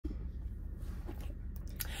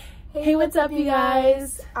Hey, what's up, you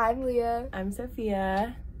guys? I'm Leah. I'm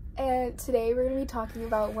Sophia. And today we're going to be talking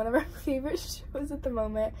about one of our favorite shows at the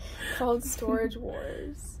moment called Storage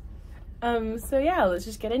Wars. So yeah, let's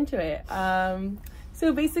just get into it.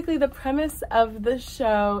 So basically the premise of the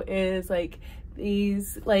show is like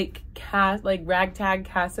these ragtag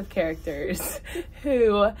cast of characters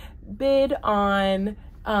who bid on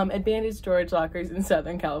abandoned storage lockers in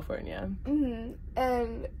Southern California.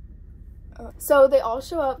 And so they all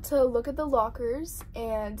show up to look at the lockers,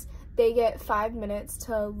 and they get 5 minutes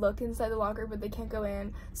to look inside the locker, but they can't go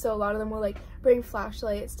in. So a lot of them will like bring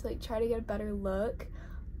flashlights to like try to get a better look.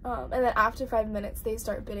 And then after 5 minutes, they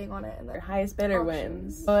start bidding on it, and their highest bidder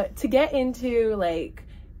wins. But to get into like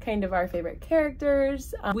kind of our favorite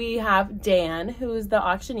characters, we have Dan, who's the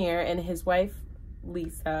auctioneer, and his wife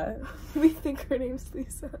Lisa. We think her name's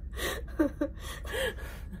Lisa.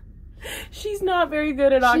 She's not very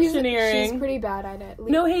good at auctioneering. She's pretty bad at it.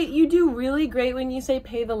 No, hey, you do really great when you say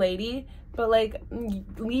pay the lady, but like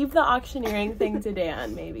leave the auctioneering thing to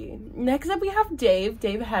Dan, maybe. Next up we have Dave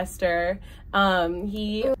Hester.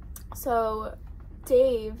 So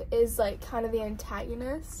Dave is like kind of the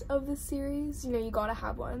antagonist of the series. You know, you gotta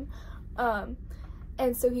have one.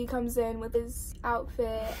 And so he comes in with his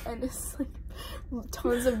outfit and it's like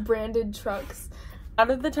tons of branded trucks. Out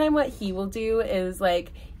of the time, what he will do is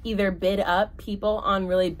like either bid up people on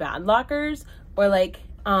really bad lockers or like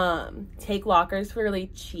take lockers for really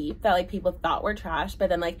cheap that like people thought were trash, but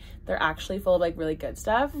then like they're actually full of like really good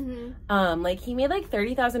stuff. Like he made like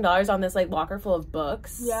 $30,000 on this like locker full of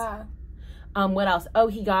books. Yeah. What else? Oh,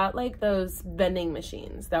 he got like those vending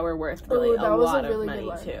machines that were worth really a lot of money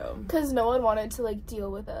too. Because no one wanted to like deal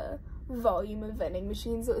with a volume of vending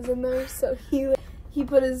machines that was in there, so he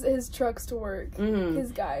put his trucks to work,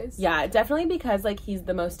 his guys. Yeah, definitely, because like he's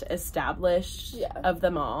the most established of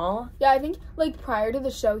them all. Yeah, I think like prior to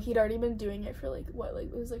the show, he'd already been doing it for like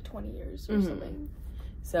it was like 20 years or something.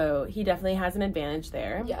 So he definitely has an advantage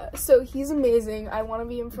there. Yeah, so he's amazing. I want to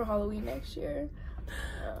be him for Halloween next year.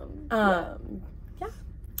 Yeah.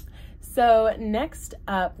 So next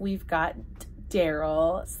up, we've got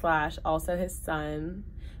Daryl / also his son,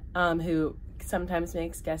 who sometimes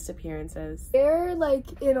makes guest appearances. They're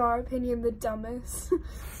like, in our opinion, the dumbest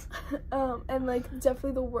and like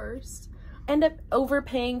definitely the worst. End up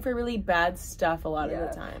overpaying for really bad stuff a lot of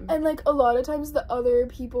the time. And like a lot of times the other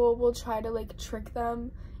people will try to like trick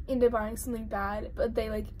them into buying something bad, but they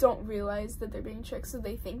like don't realize that they're being tricked, so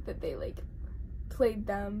they think that they like played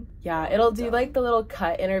them. Yeah, it'll do like the little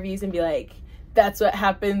cut interviews and be like, that's what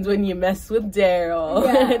happens when you mess with Daryl.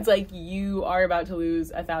 Yeah. It's like you are about to lose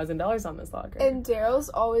 $1,000 on this locker. And Daryl's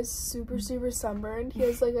always super sunburned. He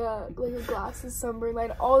has like a glasses sunburn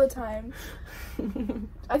line all the time.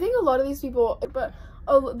 I think a lot of these people, but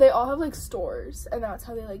they all have like stores, and that's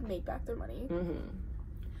how they like make back their money.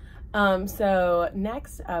 So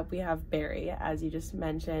next up we have Barry, as you just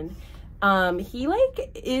mentioned. He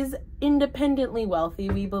like is independently wealthy,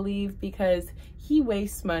 we believe, because he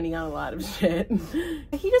wastes money on a lot of shit.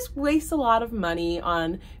 He just wastes a lot of money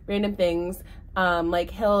on random things.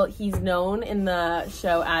 Like he's known in the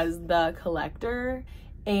show as the collector,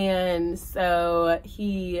 and so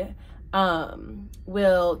he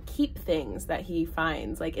will keep things that he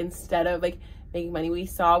finds, like instead of like making money. We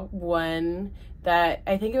saw one that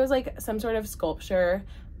I think it was like some sort of sculpture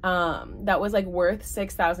that was like worth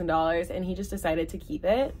 $6,000, and he just decided to keep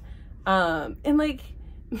it. And like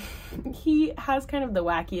he has kind of the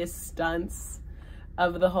wackiest stunts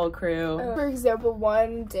of the whole crew. For example,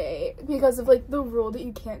 one day, because of like the rule that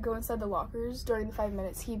you can't go inside the lockers during the 5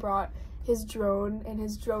 minutes, he brought his drone and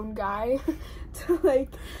his drone guy to like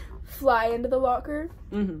fly into the locker.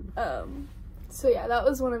 So yeah, that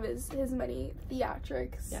was one of his many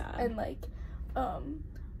theatrics. Yeah. And like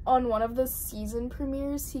on one of the season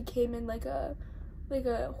premieres, he came in like a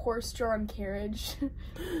horse-drawn carriage.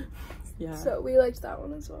 Yeah. So we liked that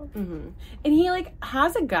one as well. And he like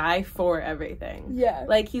has a guy for everything. Yeah.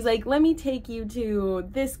 Like he's like, let me take you to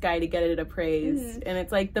this guy to get it appraised. And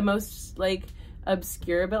it's like the most like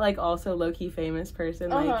obscure but like also low-key famous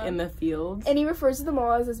person like in the field. And he refers to them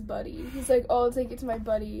all as his buddy. He's like, oh, I'll take it to my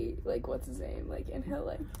buddy, like what's his name? Like, and he'll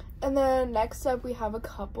like. And then next up we have a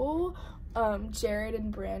couple, Jared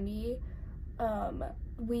and Brandy.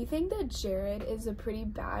 We think that Jared is a pretty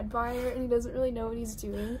bad buyer and he doesn't really know what he's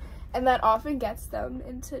doing, and that often gets them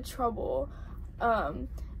into trouble.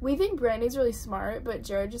 We think Brandy's really smart, but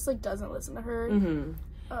Jared just like doesn't listen to her.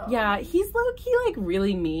 Yeah, he's low-key like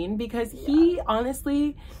really mean, because he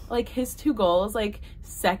honestly, like his two goals, like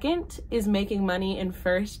second is making money and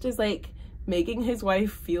first is like making his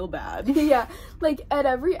wife feel bad. Yeah, like at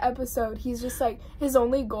every episode he's just like, his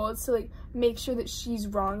only goal is to like make sure that she's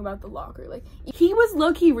wrong about the locker, like he was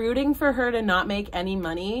low-key rooting for her to not make any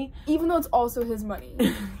money, even though it's also his money.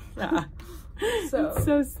 Yeah. So It's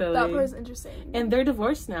so silly. that part's interesting. And they're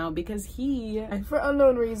divorced now because he, For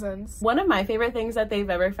unknown reasons. one of my favorite things that they've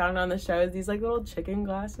ever found on the show is these like little chicken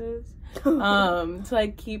glasses to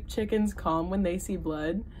like keep chickens calm when they see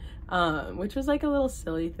blood, which was like a little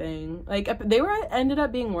silly thing. Like they were ended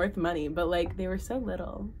up being worth money, but like they were so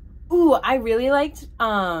little. Ooh, I really liked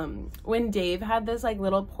when Dave had this like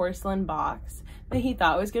little porcelain box that he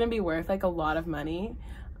thought was gonna be worth like a lot of money.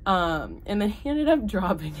 And then he ended up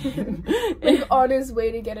dropping it. Like on his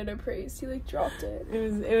way to get it appraised, he like dropped it. It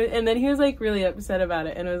was, and then he was like really upset about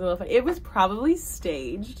it, and it was a little funny. It was probably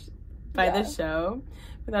staged by the show,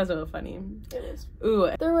 but that was a little funny. It was. Ooh,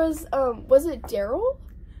 There was it Daryl?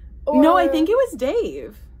 no, I think it was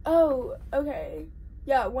Dave. Oh, okay.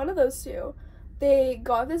 Yeah, one of those two. They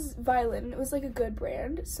got this violin. It was like a good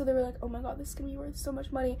brand, so they were like, "Oh my god, this is gonna be worth so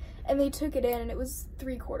much money." And they took it in, and it was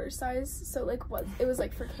 3/4 size, so like it was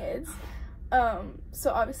like for kids.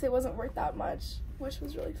 So obviously it wasn't worth that much, which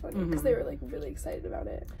was really funny because they were like really excited about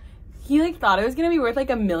it. He like thought it was gonna be worth like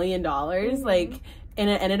 $1 million, like, and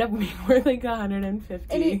it ended up being worth like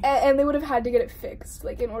 150. And they would have had to get it fixed,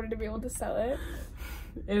 like in order to be able to sell it.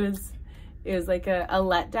 It was like a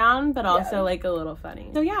letdown, but also like a little funny.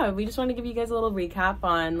 So yeah, we just want to give you guys a little recap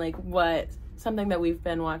on like something that we've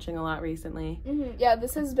been watching a lot recently. Yeah,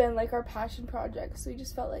 this has been like our passion project, so we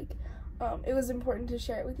just felt like it was important to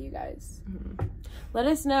share it with you guys. Let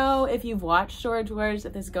us know if you've watched Storage Wars,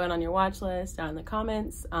 if this is going on your watch list, down in the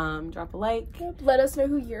comments. Drop a like. Yep. Let us know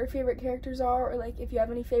who your favorite characters are, or like if you have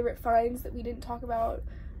any favorite finds that we didn't talk about.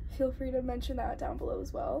 Feel free to mention that down below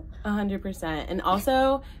as well. 100%. And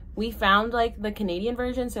also, we found like the Canadian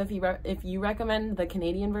version, so if you recommend the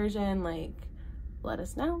Canadian version, like, let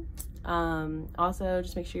us know. Also,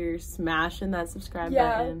 just make sure you're smashing that subscribe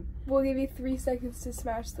button. We'll give you 3 seconds to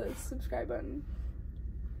smash the subscribe button.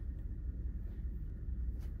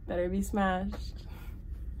 Better be smashed.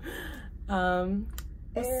 We'll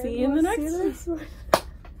see you in the next one.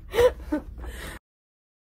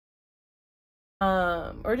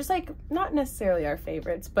 Or just like not necessarily our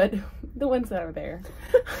favorites, but the ones that are there.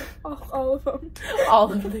 All of them.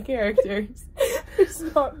 All of the characters. There's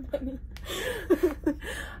not many.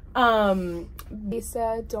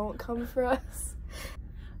 Lisa, don't come for us.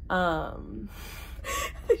 I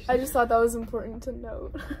just thought that was important to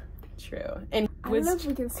note. True. And I don't know if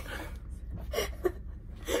we can see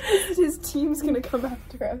his team's gonna come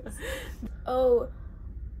after us. Oh.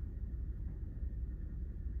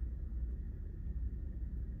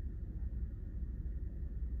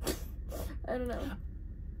 I don't know.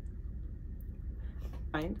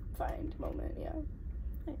 Find moment, yeah.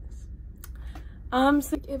 Nice.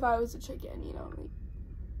 So if I was a chicken, you know, like.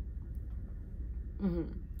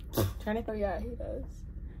 Trying to. Oh yeah, he does.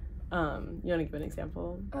 You want to give an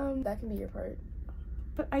example? That can be your part.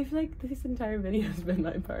 But I feel like this entire video has been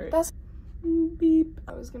my part. That's beep.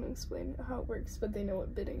 I was gonna explain how it works, but they know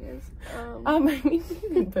what bidding is. I mean, you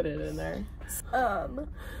can put it in there.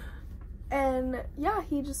 And yeah,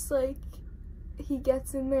 he just like. He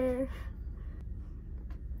gets in there.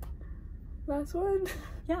 Last one?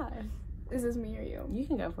 Yeah. Is this me or you? You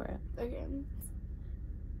can go for it. Okay.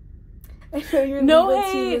 I know your legal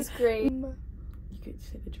team is great. You could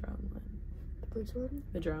say the drone one. Which one?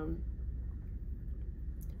 The drone.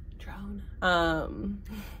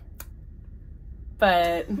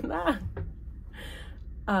 But yeah.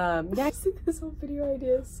 I think this whole video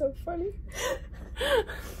idea is so funny.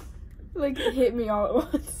 Like it hit me all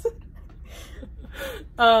at once.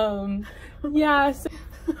 Yeah. So,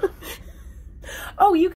 oh, you